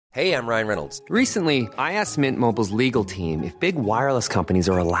Hey, I'm Ryan Reynolds. Recently, I asked Mint Mobile's legal team if big wireless companies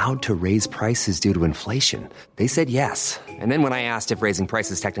are allowed to raise prices due to inflation. They said yes. And then when I asked if raising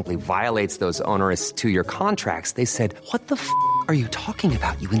prices technically violates those onerous two-year contracts, they said, "What the f*** are you talking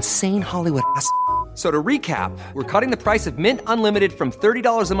about, you insane Hollywood ass?" So to recap, we're cutting the price of Mint Unlimited from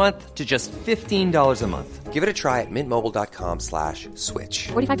 $30 a month to just $15 a month. Give it a try at mintmobile.com/switch.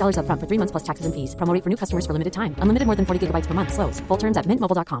 $45 up front for 3 months plus taxes and fees. Promo rate for new customers for limited time. Unlimited more than 40 gigabytes per month. Slows full terms at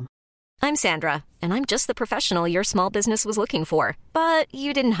mintmobile.com. I'm Sandra, and I'm just the professional your small business was looking for. But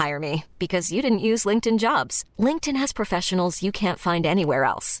you didn't hire me because you didn't use LinkedIn Jobs. LinkedIn has professionals you can't find anywhere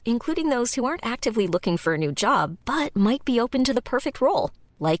else, including those who aren't actively looking for a new job, but might be open to the perfect role,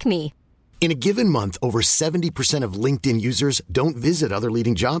 like me. In a given month, over 70% of LinkedIn users don't visit other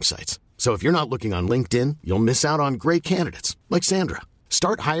leading job sites. So if you're not looking on LinkedIn, you'll miss out on great candidates like Sandra.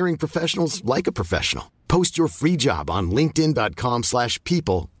 Start hiring professionals like a professional. Post your free job on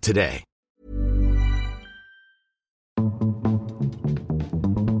linkedin.com/people today.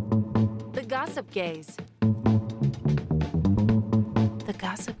 The Gossip Gaze. The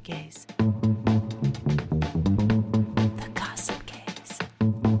Gossip Gaze. The Gossip Gaze.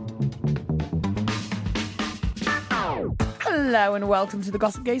 Hello and welcome to the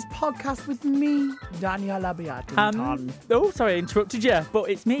Gossip Gaze podcast with me, Daniela Beaton. Sorry, I interrupted you, but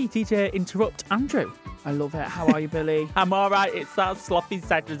it's me, DJ Interrupt Andrew. I love it. How are you, Billy? I'm all right. It's that sloppy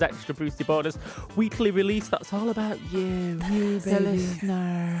Cedric's Extra Boosty Bonus weekly release that's all about you, The baby.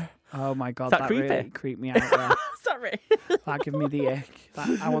 Listener. Oh my God, Is that that creepy? really creeped me out there. Sorry. That gave me the ick.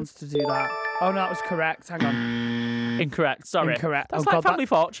 I wanted to do that. Oh no, that was correct. Hang on. Incorrect, sorry. Incorrect. That's Oh, like God, Family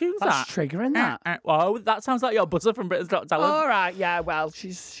Fortunes, That's that. triggering that. Oh, that sounds like your buzzer from Britain's Got Talent. All right, yeah, well,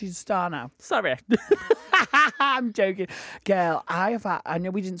 she's a star now. Sorry. I'm joking. Girl, I know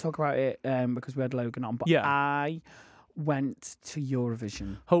we didn't talk about it because we had Logan on, but Yeah. I went to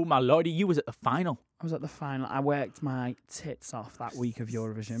Eurovision. Oh, my lordy, you was at the final. I was at the final. I worked my tits off that week of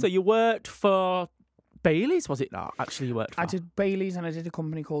Eurovision. So you worked for Bailey's, was it not? Actually, you worked for? I did Bailey's and I did a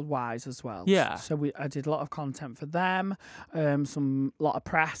company called Wise as well. Yeah. So I did a lot of content for them, lot of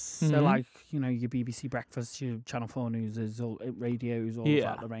press. So like, your BBC Breakfast, your Channel 4 News, all radios, all of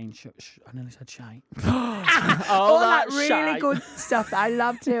that, the range. I nearly said shite. all that really shite. good stuff that I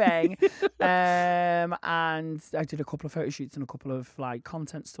love doing. And I did a couple of photo shoots and a couple of like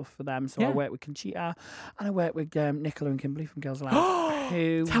content stuff for them. So I worked with Conchita and I worked with Nicola and Kimberly from Girls Aloud.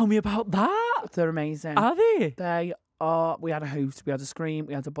 who Tell me about that. They're amazing. Are they? They are. We had a hoot, we had a scream,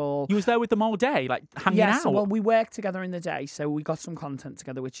 we had a ball. You was there with them all day, like hanging out? So, well, we worked together in the day, so we got some content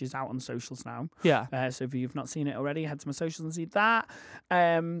together, which is out on socials now. Yeah. So if you've not seen it already, head to my socials and see that.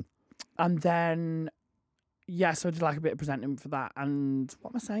 And then, so I did like a bit of presenting for that. And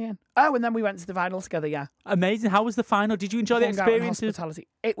what am I saying? Oh, and then we went to the final together, yeah. Amazing. How was the final? Did you enjoy the Hung out in experience? hospitality.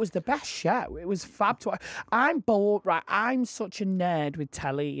 It was the best show. It was fab. I'm bored, right? I'm such a nerd with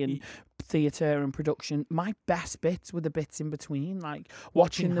telly and theatre and production. My best bits were the bits in between, like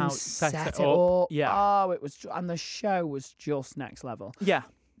watching them set it up. Yeah. Oh, it was, and the show was just next level. Yeah.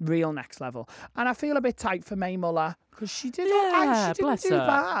 Real next level. And I feel a bit tight for Mae Muller because she didn't bless do her.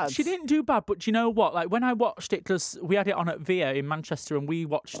 bad. She didn't do bad, but you know what? Like when I watched it, because we had it on at VIA in Manchester and we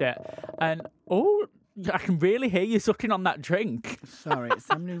watched it, and I can really hear you sucking on that drink. Sorry, it's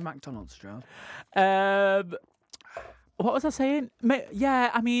some new McDonald's job. What was I saying?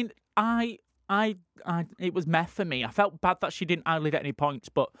 Yeah, I mean, it was meh for me. I felt bad that she didn't idly get any points,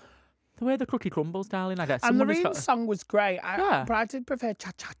 but the way the cookie crumbles, darling, I guess. And the Marine song was great, but I did prefer Cha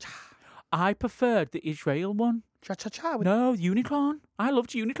Cha Cha. I preferred the Israel one. Cha Cha Cha? No, Unicorn. I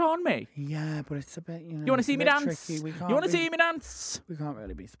loved Unicorn, me. Yeah, but it's a bit, You want to see me dance? Tricky. You want to see me dance? We can't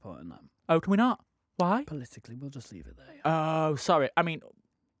really be supporting them. Oh, can we not? Why? Politically, we'll just leave it there. Oh, sorry. I mean,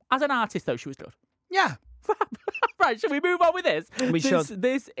 as an artist, though, she was good. Yeah. Right, shall we move on with this? We should.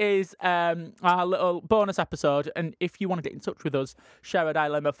 This is our little bonus episode, and if you want to get in touch with us, share a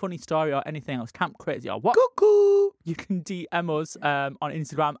dilemma, funny story, or anything else, camp crazy or what, cuckoo, you can DM us on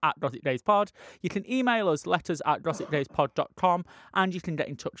Instagram at GossipDaysPod. You can email us, letters at gossipdayspod.com, and you can get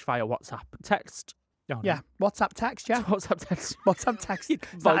in touch via WhatsApp, text. Oh, no. Yeah, WhatsApp text, yeah. WhatsApp text. WhatsApp text.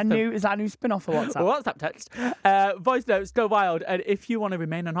 Is that a new spin-off of WhatsApp? WhatsApp text. Voice notes, go wild. And if you want to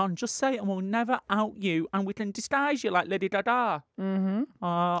remain anon, just say it and we'll never out you and we can disguise you like Lady Dada. Mm-hmm.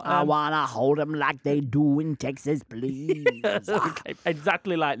 I want to hold them like they do in Texas, please. Okay,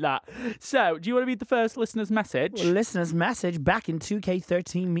 exactly like that. So, do you want to read the first listener's message? Well, listener's message. Back in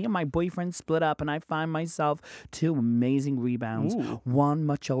 2K13, me and my boyfriend split up and I find myself two amazing rebounds. Ooh. One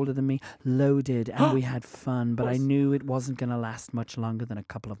much older than me, loaded, and we we had fun, but I knew it wasn't going to last much longer than a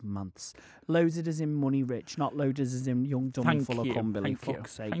couple of months. Loaded as in money rich, not loaded as in young, dumb, and full of Cumberland.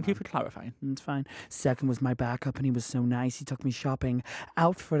 Fuck's sake, Thank you for clarifying. It's fine. Second was my backup, and he was so nice. He took me shopping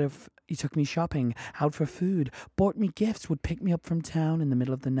out for food, bought me gifts, would pick me up from town in the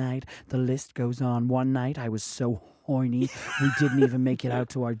middle of the night. The list goes on. One night I was so horny, we didn't even make it out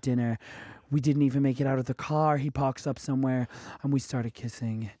to our dinner. We didn't even make it out of the car. He parks up somewhere and we started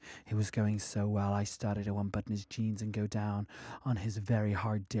kissing. It was going so well. I started to unbutton his jeans and go down on his very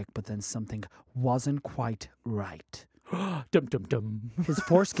hard dick, but then something wasn't quite right. Dum dum dum. His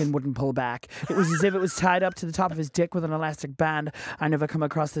foreskin wouldn't pull back. It was as if it was tied up to the top of his dick with an elastic band. I never come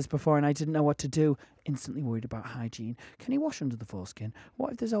across this before and I didn't know what to do. Instantly worried about hygiene. Can he wash under the foreskin?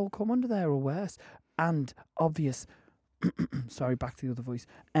 What if there's old cum under there or worse? And obvious. Sorry, back to the other voice.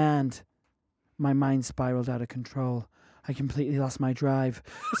 And my mind spiraled out of control. I completely lost my drive,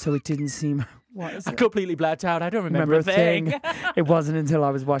 so it didn't seem... What is I it? completely blacked out. I don't remember a thing. It wasn't until I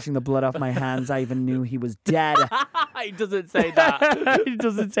was washing the blood off my hands I even knew he was dead. It doesn't say that. It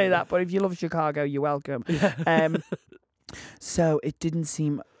doesn't say that, but if you love Chicago, you're welcome. So it didn't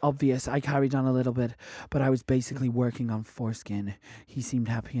seem obvious. I carried on a little bit, but I was basically working on foreskin. He seemed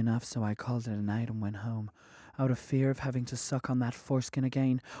happy enough, so I called it a night and went home. Out of fear of having to suck on that foreskin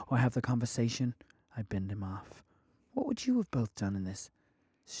again or have the conversation, I binned him off. What would you have both done in this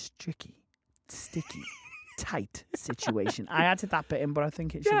sticky, tight situation? I added that bit in, but I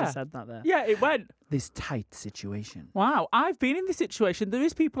think it should have said that there. Yeah, it went. This tight situation. Wow, I've been in this situation. There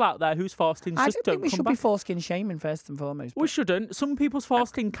is people out there whose foreskins I just don't don't think we come should back. be foreskin shaming first and foremost. We shouldn't. Some people's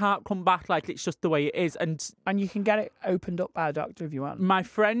foreskin can't come back, like it's just the way it is. And you can get it opened up by a doctor if you want. my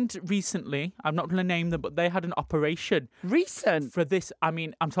friend recently, I'm not going to name them, but they had an operation Recent? for this. I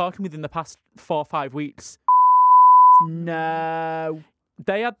mean, I'm talking within the past 4 or 5 weeks. No.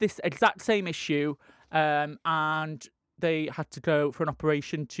 They had this exact same issue, and they had to go for an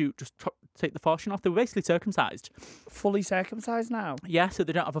operation to just take the foreskin off. They were basically circumcised. Fully circumcised now? Yeah, so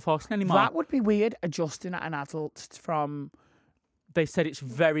they don't have a foreskin anymore. That would be weird, adjusting at an adult from... They said it's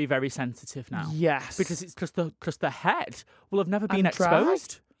very, very sensitive now. Yes. Because it's just the head will have never been And dry.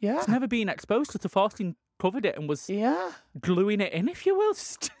 exposed. Yeah. It's never been exposed because the foreskin covered it and was gluing it in, if you will,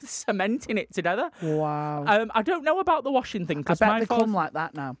 cementing it together. Wow. I don't know about the washing thing. I Cause bet my they come like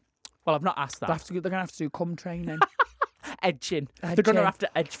that now. Well, I've not asked that. They're going to have to do cum training. Edging. They're going to have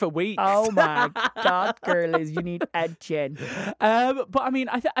to edge for weeks. Oh my God, girlies, you need edging. But I mean,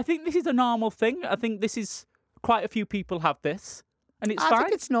 I think this is a normal thing. I think this is quite a few people have this. And it's I fine.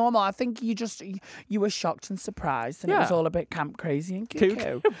 think it's normal. I think you were shocked and surprised, and it was all a bit camp crazy and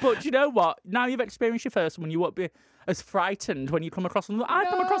cuckoo. But do you know what? Now you've experienced your first one, you won't be as frightened when you come across another. I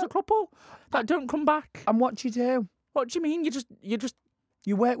come across a couple that don't come back. And what do you do? What do you mean?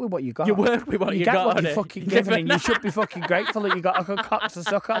 You work with what you got. You work with what you get got. what on you're it. fucking given, and you should be fucking grateful that you got a good cock to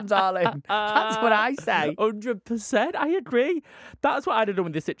suck on, darling. That's what I say. 100%. I agree. That's what I'd have done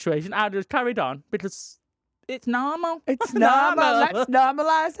with this situation. I'd have carried on because it's normal. It's normal. Let's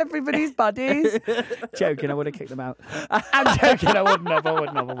normalise everybody's bodies. Joking, I would have kicked them out. I'm joking, I wouldn't have.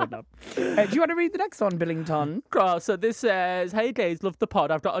 Do you want to read the next one, Billington? Oh, so this says, hey Days, love the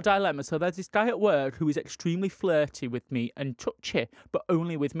pod. I've got a dilemma. So there's this guy at work who is extremely flirty with me and touchy, but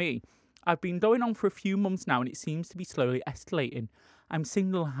only with me. I've been going on for a few months now and it seems to be slowly escalating. I'm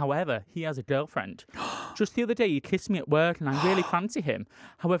single, however, he has a girlfriend. Just the other day, he kissed me at work and I really fancy him.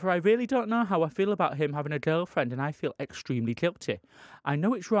 However, I really don't know how I feel about him having a girlfriend and I feel extremely guilty. I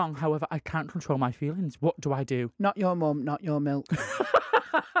know it's wrong, however, I can't control my feelings. What do I do? Not your mum, not your milk.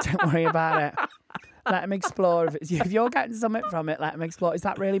 Don't worry about it. Let him explore. If you're getting something from it, let him explore. Is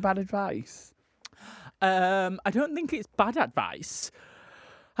that really bad advice? I don't think it's bad advice.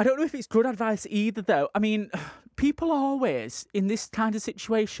 I don't know if it's good advice either, though. I mean, people always, in this kind of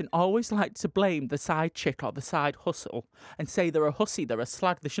situation, always like to blame the side chick or the side hustle and say they're a hussy, they're a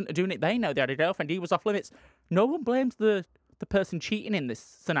slag, they shouldn't have done it. They know they had a girlfriend, he was off limits. No one blames the person cheating in this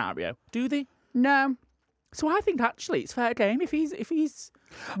scenario, do they? No. So I think actually it's fair game if he's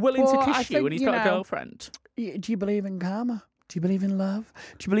willing to kiss you and he's got a girlfriend. Do you believe in karma? Do you believe in love?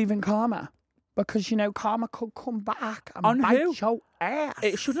 Do you believe in karma? Because, karma could come back and on bite who? your ass.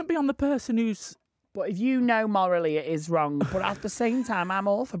 It shouldn't be on the person who's... But if you know morally it is wrong, but at the same time, I'm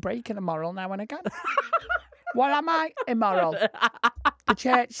all for breaking a moral now and again. What am I? Immoral. The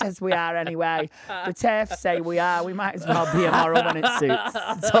church says we are anyway. The TERF say we are. We might as well be immoral when it suits.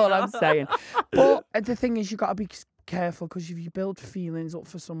 That's all I'm saying. But the thing is, you've got to be careful because if you build feelings up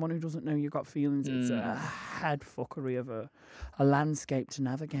for someone who doesn't know you've got feelings, it's a head fuckery of a landscape to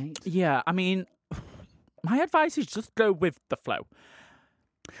navigate. Yeah, I mean, my advice is just go with the flow.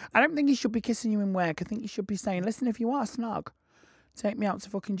 I don't think he should be kissing you in work. I think he should be saying, listen, if you are snog, take me out to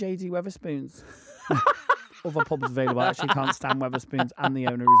fucking JD Weatherspoons. Other pubs available. I actually can't stand Weatherspoons and the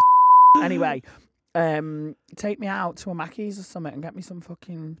owner is... Anyway, take me out to a Mackey's or something and get me some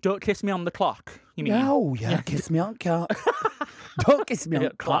fucking... Don't kiss me on the clock, you mean? No, yeah, kiss me on cock. Don't kiss me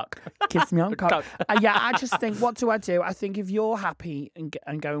on clock. Kiss me on cock. Yeah, I just think, what do? I think if you're happy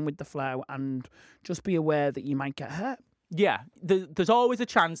and going with the flow, and just be aware that you might get hurt. Yeah, there's always a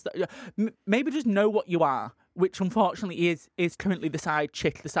chance that maybe just know what you are, which unfortunately is currently the side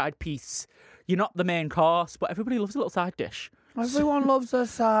chick, the side piece. You're not the main course, but everybody loves a little side dish. Everyone loves a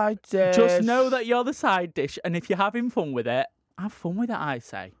side dish. Just know that you're the side dish, and if you're having fun with it, have fun with it, I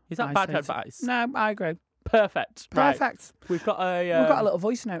say. Is that bad advice? No, I agree. Perfect. Right. We've got we've got a little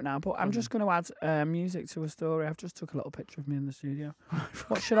voice note now, but I'm just going to add music to a story. I've just took a little picture of me in the studio.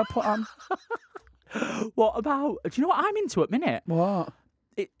 What should I put on? What about... Do you know what I'm into at minute? What?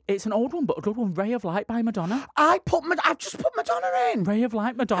 It's an old one, but a good one. Ray of Light by Madonna. I've just put Madonna in. Ray of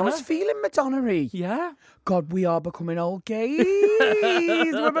Light, Madonna. I was feeling Madonna-y. Yeah. God, we are becoming old gays.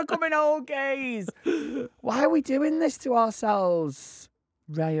 We're becoming old gays. Why are we doing this to ourselves?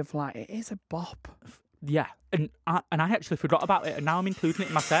 Ray of Light. It is a bop. Yeah, and I actually forgot about it, and now I'm including it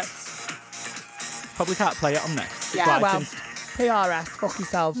in my sets. Probably can't play it on this. Yeah, well, PRS, fuck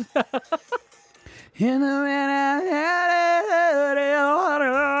yourselves.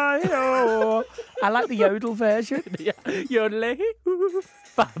 I like the yodel version. Yeah, yodeling.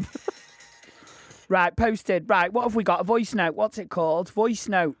 Fab. Right, posted. Right, what have we got? A voice note. What's it called? Voice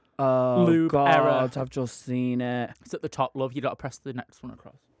note. Oh, Lube God, error. I've just seen it. It's at the top, love. You got to press the next one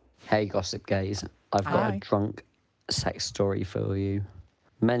across. Hey, Gossip Gays. I've got a drunk sex story for you.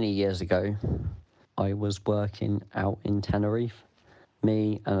 Many years ago, I was working out in Tenerife.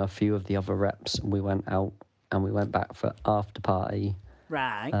 Me and a few of the other reps, we went out and we went back for after party.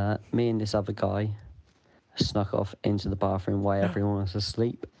 Right. Me and this other guy snuck off into the bathroom while everyone was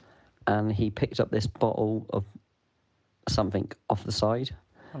asleep, and he picked up this bottle of something off the side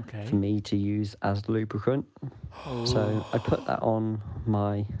for me to use as lubricant. So I put that on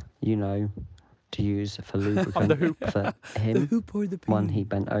my, to use for lubricant for him. The hoop or the pee? When he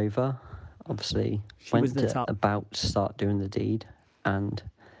bent over, obviously went to about to start doing the deed, and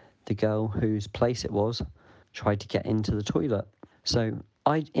the girl whose place it was tried to get into the toilet. So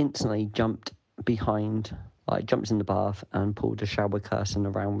I instantly jumped in the bath and pulled a shower curtain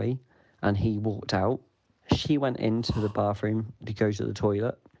around me, and he walked out. She went into the bathroom to go to the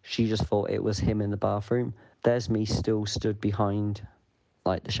toilet. She just thought it was him in the bathroom. There's me still stood behind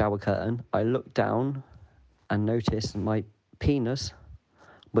the shower curtain. I looked down and noticed my penis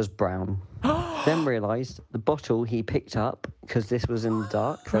was brown. Then realised the bottle he picked up, because this was in the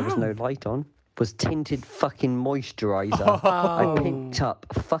dark, there was no light on, was tinted fucking moisturiser. I picked up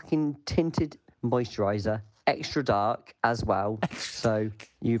fucking tinted moisturiser, extra dark as well. So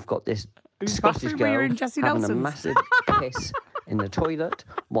you've got this Scottish girl having a massive piss in the toilet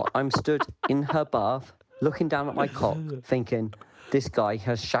while I'm stood in her bath looking down at my cock thinking, this guy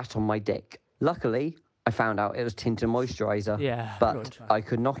has shat on my dick. Luckily, I found out it was tinted moisturiser, but I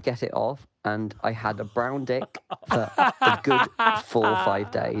could not get it off, and I had a brown dick for a good 4 or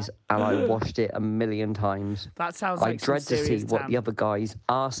 5 days, and I washed it 1,000,000 times. That sounds like I dread to see what the other guy's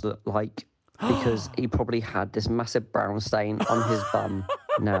arse looked like, because he probably had this massive brown stain on his bum.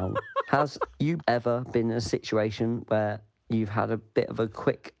 Now, has you ever been in a situation where you've had a bit of a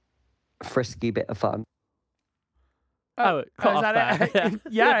quick, frisky bit of fun? Is that it?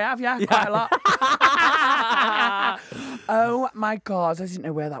 Yeah, I have, quite a lot. Oh my God, I didn't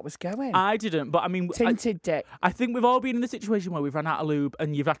know where that was going. I didn't, but I mean... Tinted dick. I think we've all been in the situation where we've run out of lube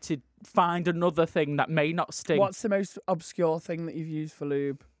and you've had to find another thing that may not sting. What's the most obscure thing that you've used for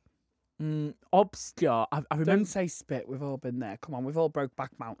lube? Obscure. I remember... Don't say spit, we've all been there. Come on, we've all broke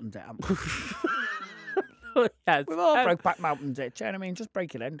back mountain it, haven't we? Yes. We've all broke back mountain it. Do you know what I mean? Just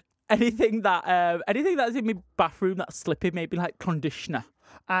break it in. Anything that's in my bathroom that's slippy, maybe like conditioner.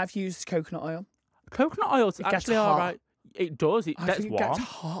 I've used coconut oil. Coconut oil's actually all right. It does. It gets warm. Gets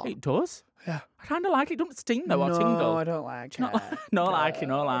hot. It does. Yeah. I kind of like it. It don't sting though, or tingle. No, I don't like it. No, like it.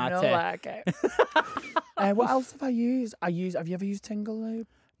 I don't like it. What else have I used? Have you ever used Tingle lube?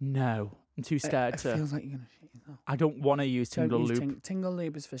 No. I'm too scared to. It feels like you're going to shit yourself. I don't want to use Tingle lube. Tingle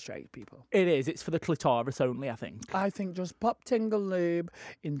lube is for straight people. It is. It's for the clitoris only, I think. I think just pop Tingle lube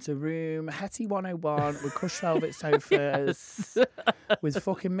into room Hetty 101 with crushed velvet sofas with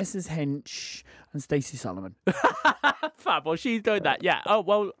fucking Mrs. Hinch and Stacey Solomon. Fab, well, she's doing that, yeah. Oh,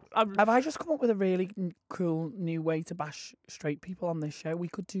 well... Have I just come up with a really cool new way to bash straight people on this show? We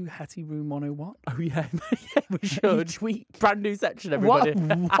could do Hetty Room 101. Oh, yeah, we should. Each week. Brand new section, everybody.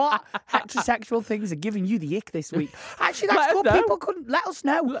 What heterosexual things are giving you the ick this week? Actually, that's good. People couldn't let us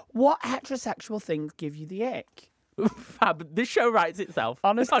know what heterosexual things give you the ick. Fab, this show writes itself.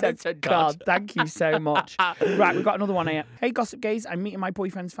 Honest to God, thank you so much. Right, we've got another one here. Hey, Gossip Gays, I'm meeting my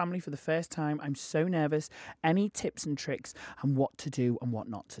boyfriend's family for the first time. I'm so nervous. Any tips and tricks on what to do and what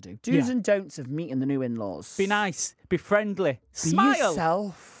not to do? Do's and don'ts of meeting the new in-laws. Be nice. Be friendly. Be Smile.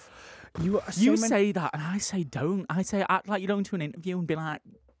 yourself. You say that, and I say don't. I say act like you're going to an interview and be like...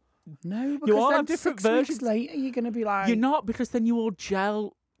 No, because you all then have different 6 versions. weeks later, you're going to be like... You're not, because then you will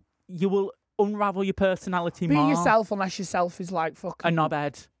gel. You will... unravel your personality Be more. yourself, unless yourself is like fucking... A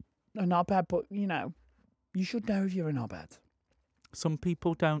knobhead. A knobhead, but, you should know if you're a knobhead. Some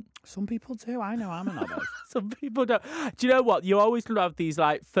people don't. Some people do. I know I'm a knobhead. Some people don't. Do you know what? You always have these,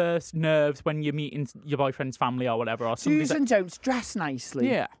 first nerves when you're meeting your boyfriend's family or whatever. Or Do's and don'ts. Dress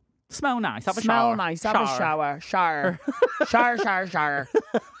nicely. Yeah. Smell nice. Have a Smell shower. nice. Have a shower. Shower.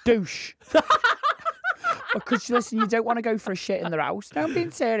 Douche. Because listen, you don't want to go for a shit in their house. No, I'm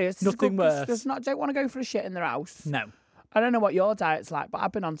being serious. Nothing worse. Don't want to go for a shit in their house. No. I don't know what your diet's like, but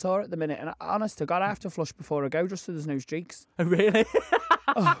I've been on tour at the minute, and honest to God, I have to flush before I go just so there's no streaks. Oh, really?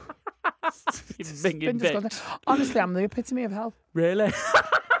 Oh. You binging bitch. Honestly, I'm the epitome of health. Really?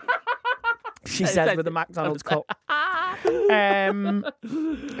 She says with a McDonald's cup.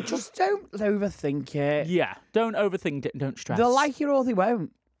 Just don't overthink it. Yeah, don't overthink it and don't stress. They'll like you or they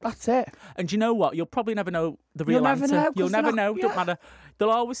won't. That's it. And do you know what? You'll probably never know the real answer. You'll never know. Don't matter. They'll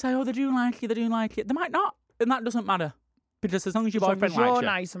always say, oh, they do like you, they do like it. They might not. And that doesn't matter. Because as long as your boyfriend likes you. You're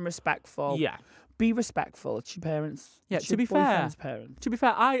nice and respectful. Yeah. Be respectful. It's your parents. Yeah, it's to be fair. To be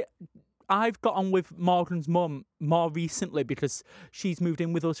fair, I've got on with Morgan's mum more recently because she's moved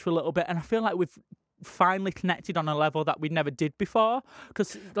in with us for a little bit. And I feel like we've finally connected on a level that we never did before.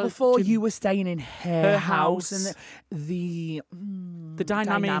 Because before you were staying in her house and the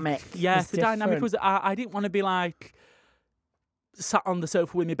dynamic. Yes, the dynamic was I didn't want to be like sat on the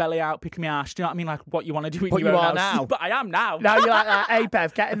sofa with my belly out picking my arse. Do you know what I mean? Like what you want to do in your own house. Now. But I am now. Now you're like that. Hey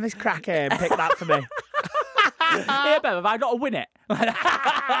Bev, get in this cracker and pick that for me. Hey Bev, have I got to win it? But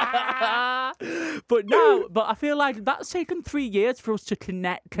I feel like that's taken 3 years for us to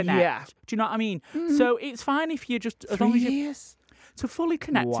connect. Yeah. Do you know what I mean? So it's fine if you just as 3 long as you years to fully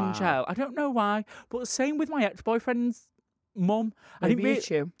connect and gel. I don't know why, but the same with my ex-boyfriend's mum. Maybe it's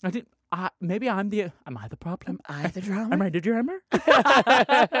you. Maybe am I the problem? Am I the drama? Am I the drama?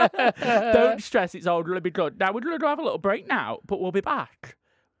 Don't stress, it's all going to be good. Now, we're going to have a little break now, but we'll be back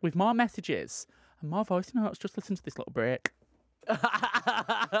with more messages and more voice notes. Just listen to this little break. That's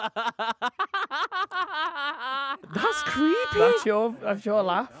creepy. That's your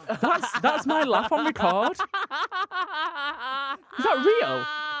laugh. That's my laugh on record. Is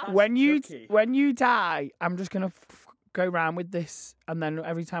that real? When you die, I'm just going to go round with this, and then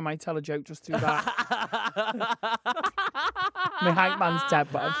every time I tell a joke, just do that. My hype man's dead,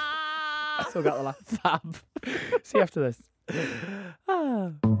 but I've still got the laugh. Fab. See you after this.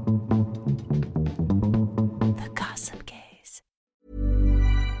 The Gossip Gays.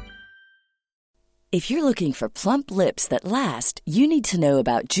 If you're looking for plump lips that last, you need to know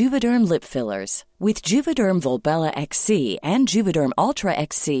about Juvederm lip fillers. With Juvederm Volbella XC and Juvederm Ultra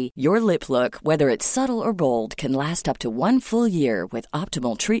XC, your lip look, whether it's subtle or bold, can last up to 1 full year with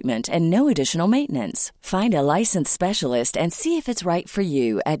optimal treatment and no additional maintenance. Find a licensed specialist and see if it's right for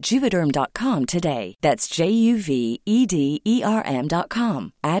you at Juvederm.com today. That's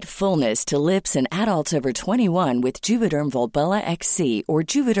JUVEDERM.com. Add fullness to lips in adults over 21 with Juvederm Volbella XC or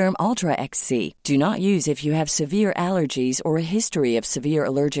Juvederm Ultra XC. Do not use if you have severe allergies or a history of severe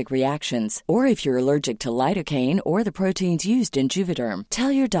allergic reactions, or if you're allergic to lidocaine or the proteins used in Juvederm. Tell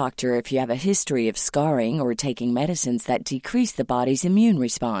your doctor if you have a history of scarring or taking medicines that decrease the body's immune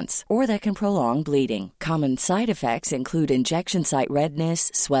response or that can prolong bleeding. Common side effects include injection site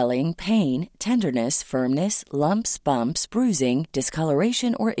redness, swelling, pain, tenderness, firmness, lumps, bumps, bruising,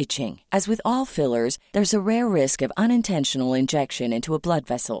 discoloration, or itching. As with all fillers, there's a rare risk of unintentional injection into a blood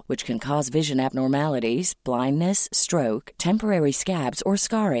vessel, which can cause vision abnormalities, blindness, stroke, temporary scabs, or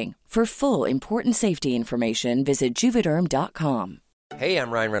scarring. For full, important safety information, visit Juvederm.com. Hey,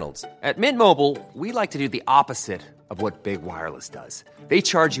 I'm Ryan Reynolds. At Mint Mobile, we like to do the opposite of what Big Wireless does. They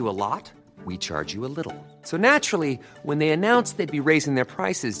charge you a lot, we charge you a little. So naturally, when they announced they'd be raising their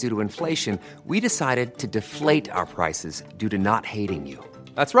prices due to inflation, we decided to deflate our prices due to not hating you.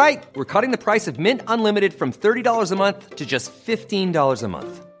 That's right. We're cutting the price of Mint Unlimited from $30 a month to just $15 a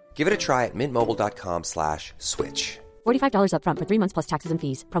month. Give it a try at mintmobile.com/switch. $45 upfront for 3 months plus taxes and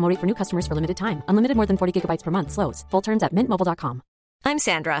fees. Promo rate for new customers for limited time. Unlimited more than 40 gigabytes per month. Slows full terms at mintmobile.com. I'm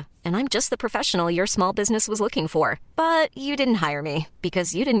Sandra, and I'm just the professional your small business was looking for. But you didn't hire me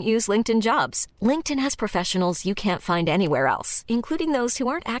because you didn't use LinkedIn Jobs. LinkedIn has professionals you can't find anywhere else, including those who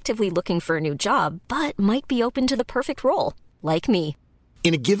aren't actively looking for a new job, but might be open to the perfect role, like me.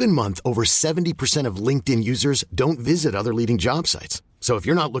 In a given month, over 70% of LinkedIn users don't visit other leading job sites. So if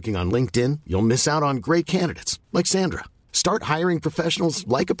you're not looking on LinkedIn, you'll miss out on great candidates like Sandra. Start hiring professionals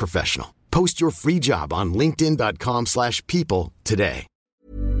like a professional. Post your free job on linkedin.com/people today.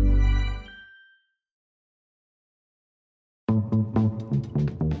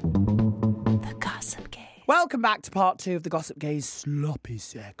 The Gossip Gaze. Welcome back to part 2 of the Gossip Gaze Sloppy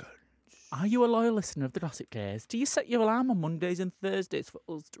Seconds. Are you a loyal listener of the Gossip Gaze? Do you set your alarm on Mondays and Thursdays for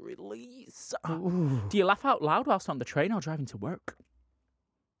us to release? Do you laugh out loud whilst on the train or driving to work?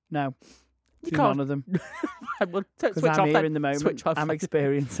 No. You Do can't. none of them. Well, Because I'm here in the moment. Switch off. I'm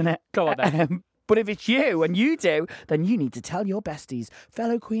experiencing it. Go on then. But if it's you and you do, then you need to tell your besties,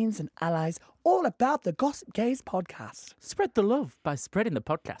 fellow queens and allies all about the Gossip Gaze podcast. Spread the love by spreading the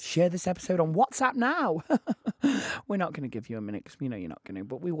podcast. Share this episode on WhatsApp now. We're not going to give you a minute because we know you're not going to,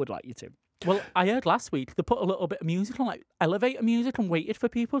 but we would like you to. Well, I heard last week they put a little bit of music on, like elevator music, and waited for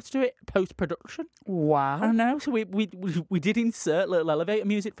people to do it post-production. Wow. I don't know, so we did insert little elevator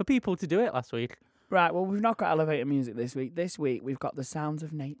music for people to do it last week. Right, well, we've not got elevator music this week. This week, we've got the sounds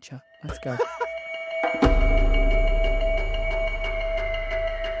of nature. Let's go.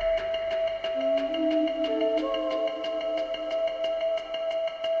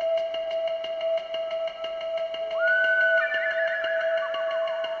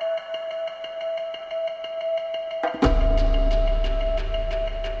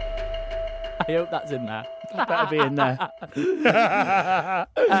 I hope that's in there. That better be in there.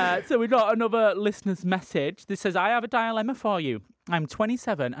 So we got another listener's message. This says, I have a dilemma for you. I'm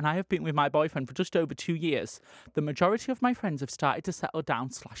 27 and I have been with my boyfriend for just over 2 years. The majority of my friends have started to settle down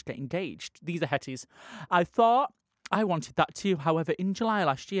 / get engaged. These are hetties. I thought I wanted that too. However, in July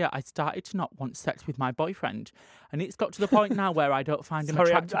last year, I started to not want sex with my boyfriend. And it's got to the point now where I don't find him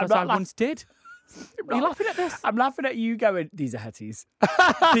attractive as I once did. Are you laughing at this? I'm laughing at you going, these are hetties.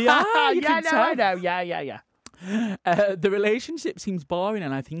 They are, you can tell. I know. Yeah. The relationship seems boring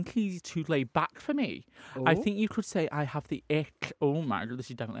and I think he's too laid back for me. Ooh. I think you could say I have the ick. Oh my God, this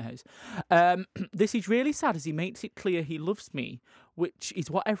is definitely his. This is really sad as he makes it clear he loves me, which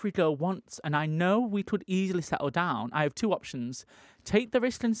is what every girl wants. And I know we could easily settle down. I have two options. Take the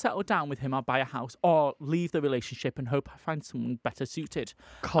risk and settle down with him or buy a house, or leave the relationship and hope I find someone better suited.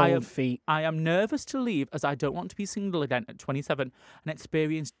 Cold feet. I am nervous to leave as I don't want to be single again at 27 and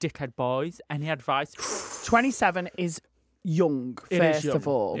experience dickhead boys. Any advice? 27 is young, first of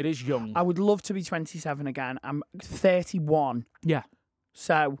all. It is young. I would love to be 27 again. I'm 31. Yeah.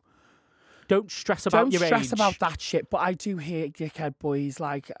 So don't stress about your age. Don't stress about that shit. But I do hear dickhead boys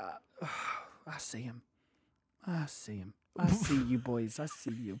like, I see him. I see you boys. I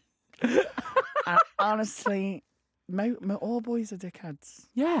see you. Honestly, all boys are dickheads.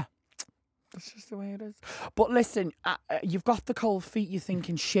 Yeah. That's just the way it is. But listen, you've got the cold feet. You're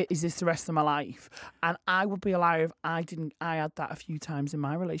thinking, shit, is this the rest of my life? And I would be a liar if I didn't. I had that a few times in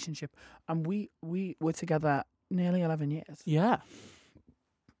my relationship. And we were together nearly 11 years. Yeah.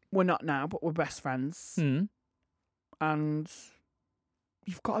 We're not now, but we're best friends. Mm. And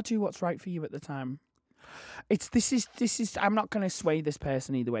you've got to do what's right for you at the time. This is. I'm not going to sway this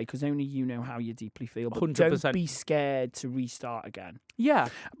person either way because only you know how you deeply feel. But 100%. Don't be scared to restart again. Yeah,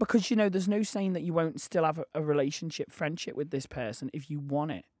 because there's no saying that you won't still have a relationship, friendship with this person if you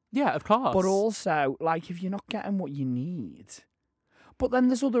want it. Yeah, of course. But also, like, if you're not getting what you need, but then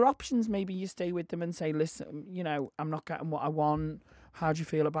there's other options. Maybe you stay with them and say, listen, I'm not getting what I want. How do you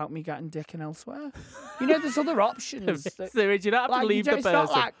feel about me getting dicking elsewhere? There's other options. You don't have to leave the person. It's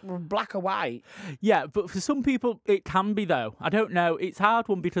not like black or white. Yeah, but for some people, it can be, though. I don't know. It's a hard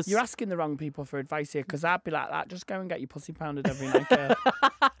one because... You're asking the wrong people for advice here, because I'd be like that. Just go and get your pussy pounded every night.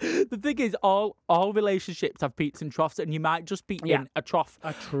 The thing is, all relationships have peaks and troughs, and you might just be in a trough.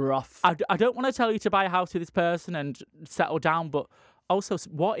 A trough. I don't want to tell you to buy a house with this person and settle down, but... Also,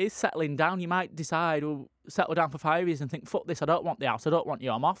 what is settling down? You might decide, settle down for 5 years and think, fuck this, I don't want the house, I don't want you,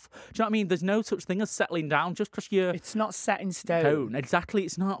 I'm off. Do you know what I mean? There's no such thing as settling down just because you're... It's not set in stone. Exactly.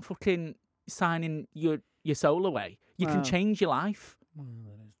 It's not fucking signing your soul away. You can change your life.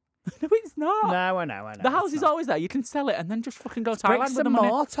 No, it's not. No, I know. The house is always there. You can sell it and then just fucking go to Thailand with the money.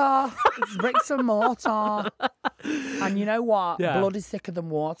 Mortar. It's bricks and mortar. And you know what? Yeah. Blood is thicker than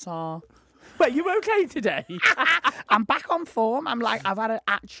water. Wait, you okay today? I'm back on form. I'm like, I've had an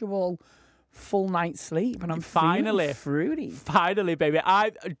actual full night's sleep, and I'm finally feeling fruity. Finally, baby.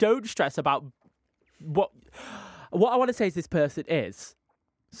 I don't stress about what I want to say is this person is.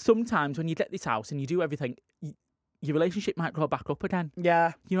 Sometimes when you get this house and you do everything, your relationship might go back up again.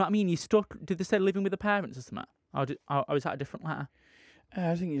 Yeah. You know what I mean? You're stuck. Did they say living with the parents or something? Or is that a different letter?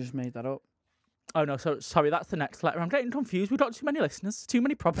 I think you just made that up. Oh, no. So sorry, that's the next letter. I'm getting confused. We've got too many listeners, too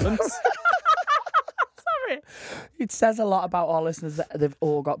many problems. Sorry. It says a lot about our listeners that they've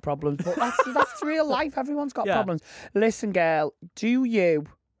all got problems, but that's real life. Everyone's got problems. Listen, girl, do you...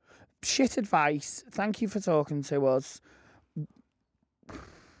 Shit advice. Thank you for talking to us.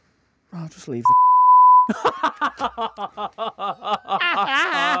 I'll just leave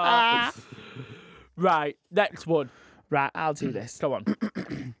Right, next one. Right, I'll do this. Go on.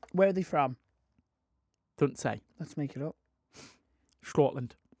 Where are they from? Don't say. Let's make it up.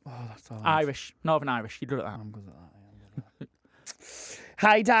 Scotland. Oh, that's all right. Irish. Northern Irish. You're good at that. I'm good at that.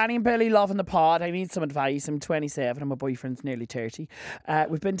 Hi, Danny and Billy, loving the pod. I need some advice. I'm 27 and my boyfriend's nearly 30.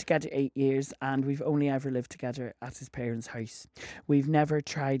 We've been together 8 years and we've only ever lived together at his parents' house. We've never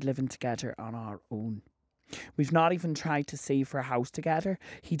tried living together on our own. We've not even tried to save for a house together.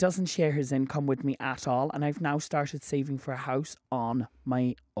 He doesn't share his income with me at all, and I've now started saving for a house on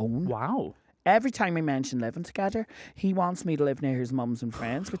my own. Wow. Every time I mention living together, he wants me to live near his mums and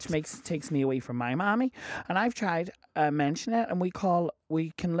friends, which takes me away from my mammy. And I've tried mentioning it, and we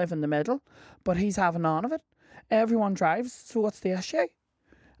can live in the middle, but he's having none of it. Everyone drives, so what's the issue?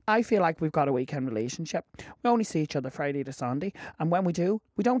 I feel like we've got a weekend relationship. We only see each other Friday to Sunday, and when we do,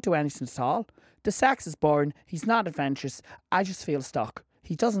 we don't do anything at all. The sex is boring. He's not adventurous. I just feel stuck.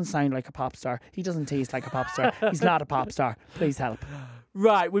 He doesn't sound like a pop star. He doesn't taste like a pop star. He's not a pop star. Please help.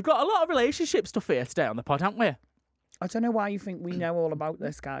 Right, we've got a lot of relationship stuff here today on the pod, haven't we? I don't know why you think we know all about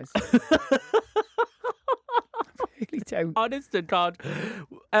this, guys. I really don't. Honest to God.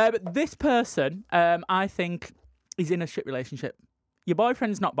 This person, I think, is in a shit relationship. Your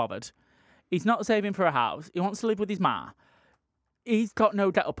boyfriend's not bothered. He's not saving for a house. He wants to live with his ma. He's got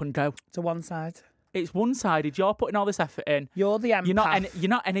no get up and go. To one side. It's one-sided. You're putting all this effort in. You're the empath. You're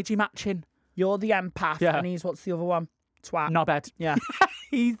not energy matching. You're the empath. Yeah. And he's, what's the other one? Twat. Knobhead. Yeah.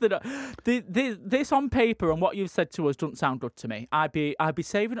 He's this on paper and what you've said to us doesn't sound good to me. I'd be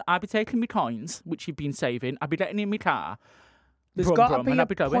taking my coins, which you've been saving. I'd be getting in my car. There's got to be a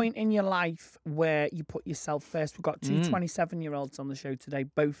point in your life where you put yourself first. We've got two 27-year-olds on the show today,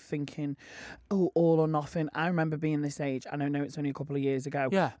 both thinking, oh, all or nothing. I remember being this age, and I know it's only a couple of years ago.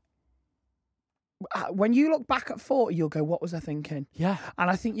 Yeah. When you look back at 40, you'll go, what was I thinking? Yeah. And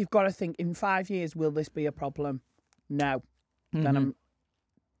I think you've got to think, in 5 years, will this be a problem? No. Then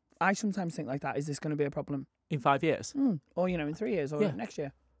I sometimes think like that. Is this going to be a problem? In 5 years? Or, in 3 years or next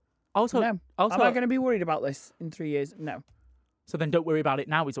year? Also, no. Am I going to be worried about this in 3 years? No. So then don't worry about it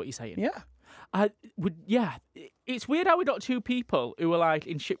now is what you're saying? Yeah. It's weird how we got two people who are like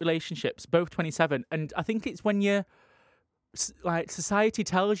in shit relationships, both 27. And I think it's when you're like society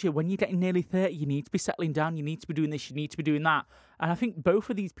tells you when you're getting nearly 30, you need to be settling down, you need to be doing this, you need to be doing that. And I think both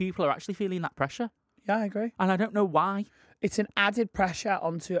of these people are actually feeling that pressure. Yeah, I agree. And I don't know why. It's an added pressure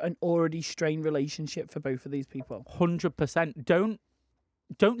onto an already strained relationship for both of these people. 100%.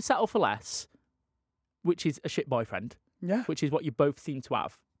 Don't settle for less, which is a shit boyfriend. Yeah. Which is what you both seem to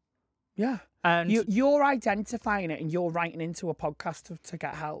have. Yeah. And you're identifying it and you're writing into a podcast to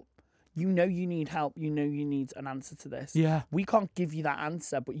get help. You know you need help. You know you need an answer to this. Yeah. We can't give you that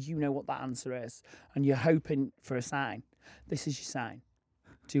answer, but you know what that answer is. And you're hoping for a sign. This is your sign.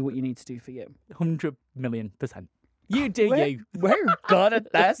 Do what you need to do for you. 100,000,000%. You do you. We're good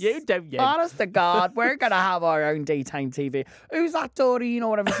at this. You do you. Honest to God, we're going to have our own daytime TV. Who's that Dory,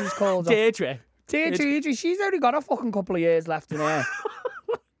 whatever she's called? Deirdre, she's only got a fucking couple of years left in her.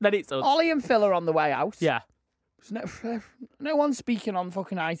 Then it's us. Ollie and Phil are on the way out. Yeah. There's no one speaking on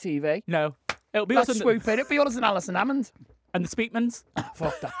fucking ITV. No. It'll be Let's us swoop in. It'll be us and Alison Hammond. And the Speakmans.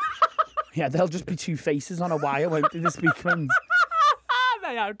 Fuck that. Yeah, they'll just be two faces on a wire, won't they, the Speakmans?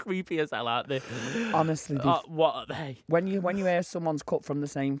 They are creepy as hell, aren't they? Honestly. What are they? When you hear someone's cut from the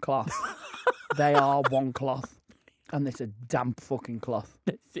same cloth, they are one cloth. And it's a damp fucking cloth.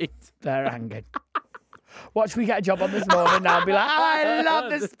 That's it. They're hanging. Watch me get a job on this morning now and be like, I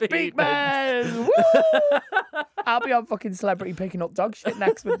love the Speakmans. Woo! I'll be on fucking Celebrity Picking Up Dog Shit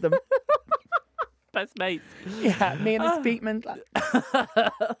next with them. Best mates. Yeah, me and the Speakmans.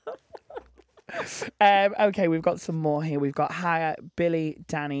 Okay, we've got some more here. We've got Haya, Billy,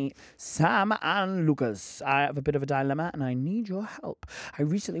 Danny, Sam and Lucas. I have a bit of a dilemma and I need your help. I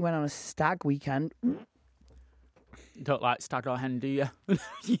recently went on a stag weekend. You don't like stag or hen, do you?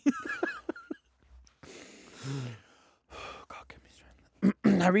 God, give me strength.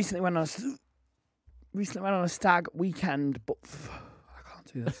 I recently went on a stag weekend, but I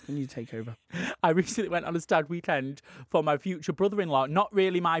can't do this. Can you take over? I recently went on a stag weekend for my future brother-in-law. Not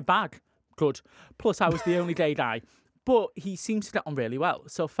really my bag. Good. Plus, I was the only gay guy. But he seems to get on really well,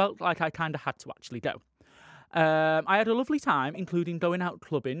 so felt like I kind of had to actually go. I had a lovely time, including going out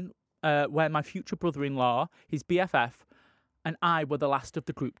clubbing, where my future brother-in-law, his BFF, and I were the last of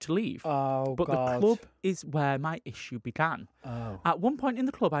the group to leave. Oh, but God. the club is where my issue began. Oh. At one point in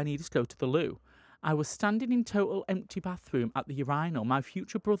the club, I needed to go to the loo. I was standing in total empty bathroom at the urinal. My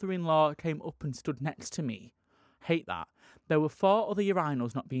future brother-in-law came up and stood next to me. Hate that. There were 4 other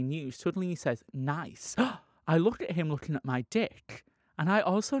urinals not being used. Suddenly he says, nice. I look at him looking at my dick, and I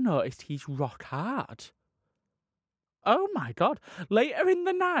also noticed he's rock hard. Oh my God. Later in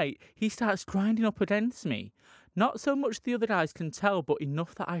the night, he starts grinding up against me. Not so much the other guys can tell, but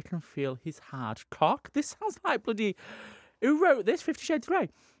enough that I can feel his hard cock. This sounds like bloody... Who wrote this? 50 Shades Grey.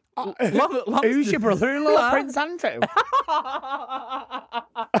 Who's your brother-in-law? Prince Andrew?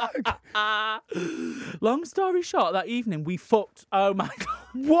 Long story short, that evening we fucked. Oh my God.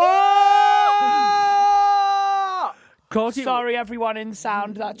 What? God, Sorry, everyone in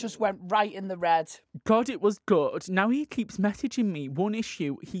sound. That just went right in the red. God, it was good. Now he keeps messaging me. One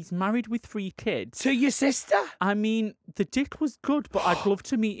issue, he's married with 3 kids. To your sister? I mean, the dick was good, but I'd love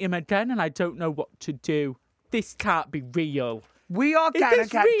to meet him again, and I don't know what to do. This can't be real. We are going to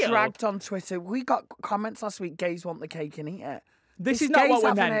get dragged on Twitter. We got comments last week, gays want the cake and eat it. This is not what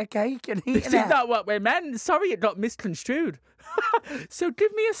we meant. Their cake and eating this is not what we meant. Sorry, it got misconstrued. So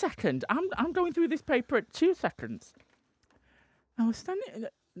give me a second. I'm going through this paper at 2 seconds. I was standing...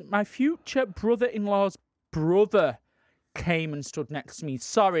 My future brother-in-law's brother came and stood next to me.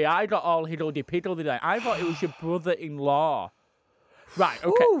 Sorry, I got all hiddle-de-piddle today. I thought it was your brother-in-law. Right,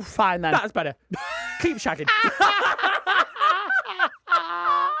 okay. Ooh, fine then. That's better. Keep shagging.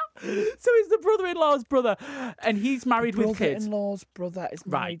 So he's the brother-in-law's brother, and he's married with kids. Brother-in-law's brother is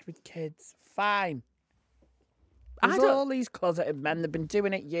married with kids. Fine. There's I don't... all these closeted men. They've been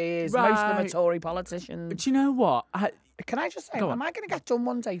doing it years. Right. Most of them are Tory politicians. Do you know what? Can I just say, am I going to get done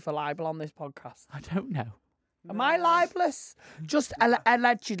one day for libel on this podcast? I don't know. Am I libelous? Just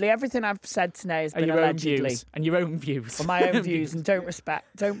allegedly. Everything I've said today has been your allegedly. Own views. And your own views. For my own views, and don't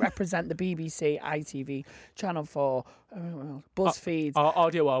represent the BBC, ITV, Channel 4, BuzzFeed. Or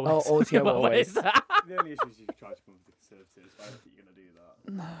Audio Always. Or Audio Always. The only issue is you try to come with the Conservatives. I don't think you're going to do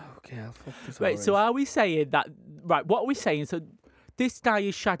that. No, okay, I'll fuck this Wait, so are we saying that... Right, what are we saying? So this guy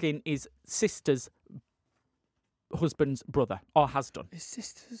is shagging his sister's husband's brother, or has done. His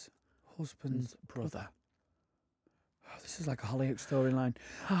sister's husband's brother. Oh, this is like a Hollyoaks storyline.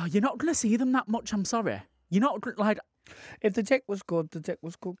 Oh, you're not going to see them that much, I'm sorry. You're not like... If the dick was good,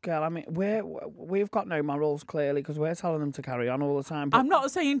 girl. I mean, we've got no morals, clearly, because we're telling them to carry on all the time. But... I'm not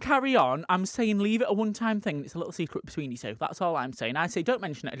saying carry on. I'm saying leave it a one-time thing. It's a little secret between you two. That's all I'm saying. I say don't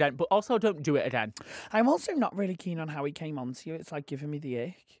mention it again, but also don't do it again. I'm also not really keen on how he came on to you. It's like giving me the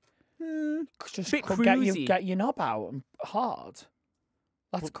ick. Just bit get your knob out and hard.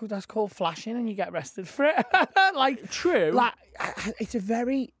 That's called flashing, and you get arrested for it. True. Like, it's a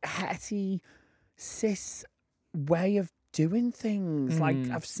very hetty, cis way of doing things. Like,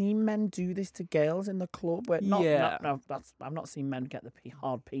 I've seen men do this to girls in the club. I've not seen men get the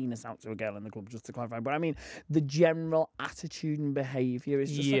hard penis out to a girl in the club, just to clarify. But I mean, the general attitude and behaviour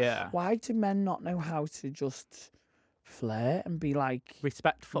is just like, why do men not know how to just flirt and be like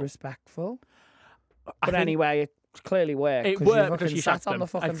respectful? But anyway, it clearly worked. It worked because you sat on the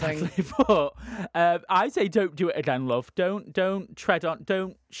fucking thing. But I say don't do it again, love. Don't tread on.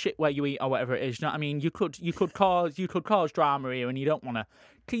 Don't shit where you eat or whatever it is. You know what I mean? You could cause drama here, and you don't want to.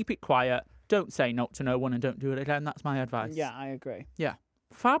 Keep it quiet. Don't say no to no one, and don't do it again. That's my advice. Yeah, I agree. Yeah.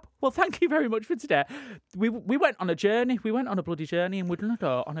 Fab. Well, thank you very much for today. We went on a journey. We went on a bloody journey, and we're going to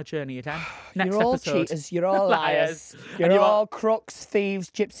go on a journey again. Next You're all episode. cheaters. You're all liars. You're all crooks, thieves,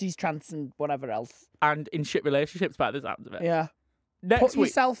 gypsies, trans, and whatever else. And in shit relationships by the sounds of it. Yeah. Put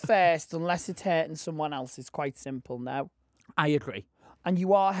yourself first, unless it's hurting someone else. It's quite simple now. I agree. And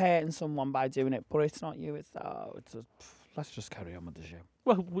you are hurting someone by doing it, but it's not you. Let's just carry on with the show.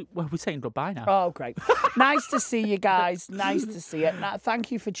 Well, we're saying goodbye now. Oh, great. Nice to see you guys. Nice to see it. Now,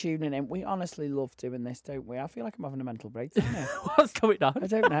 thank you for tuning in. We honestly love doing this, don't we? I feel like I'm having a mental breakdown here. What's going on? I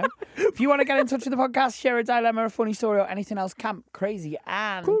don't know. If you want to get in touch with the podcast, share a dilemma, a funny story, or anything else camp, crazy,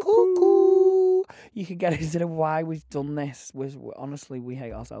 and cuckoo, you can get into why we've done this. Honestly, we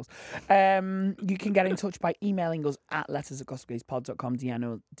hate ourselves. You can get in touch by emailing us at letters@gossipgazepod.com,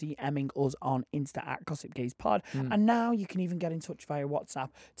 DMing us on Insta at gossipgazepod. And now you can even get in touch via WhatsApp,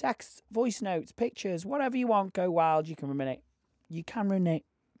 text, voice notes, pictures, whatever you want. Go wild. You can You can renege.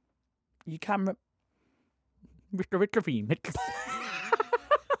 You can. Remix.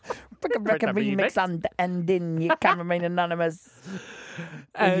 Remix and ending. You can remain anonymous.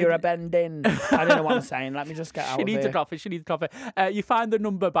 You're a bending. I don't know what I'm saying. Let me just get out She of needs here. a coffee. She needs a coffee. You find the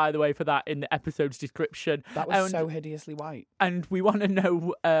number, by the way, for that in the episode's description. That was so hideously white. And we want to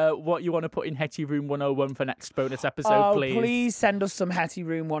know what you want to put in Hetty Room 101 for next bonus episode, please. Please send us some Hetty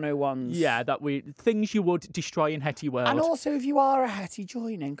Room 101s. Yeah, things you would destroy in Hetty World. And also, if you are a Hetty,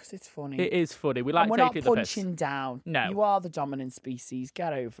 join in, because it's funny. It is funny. We like and we're taking not the piss. punching down. No. You are the dominant species.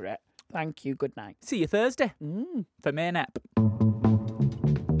 Get over it. Thank you. Good night. See you Thursday for main ep.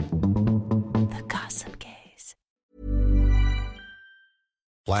 The Gossip Gaze.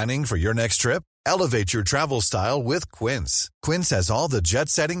 Planning for your next trip? Elevate your travel style with Quince. Quince has all the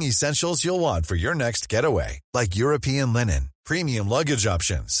jet-setting essentials you'll want for your next getaway, like European linen, premium luggage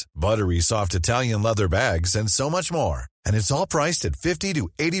options, buttery soft Italian leather bags, and so much more. And it's all priced at 50 to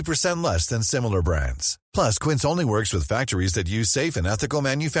 80% less than similar brands. Plus, Quince only works with factories that use safe and ethical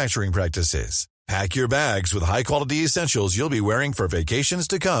manufacturing practices. Pack your bags with high-quality essentials you'll be wearing for vacations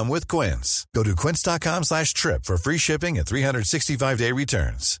to come with Quince. Go to quince.com/trip for free shipping and 365-day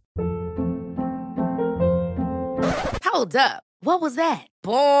returns. Hold up. What was that?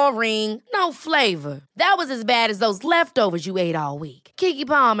 Boring. No flavor. That was as bad as those leftovers you ate all week. Keke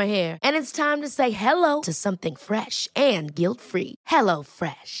Palmer here, and it's time to say hello to something fresh and guilt-free. Hello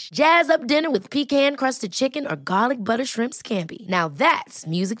Fresh. Jazz up dinner with pecan-crusted chicken or garlic butter shrimp scampi. Now that's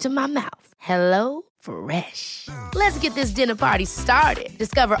music to my mouth. Hello Fresh. Let's get this dinner party started.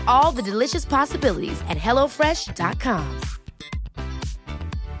 Discover all the delicious possibilities at HelloFresh.com.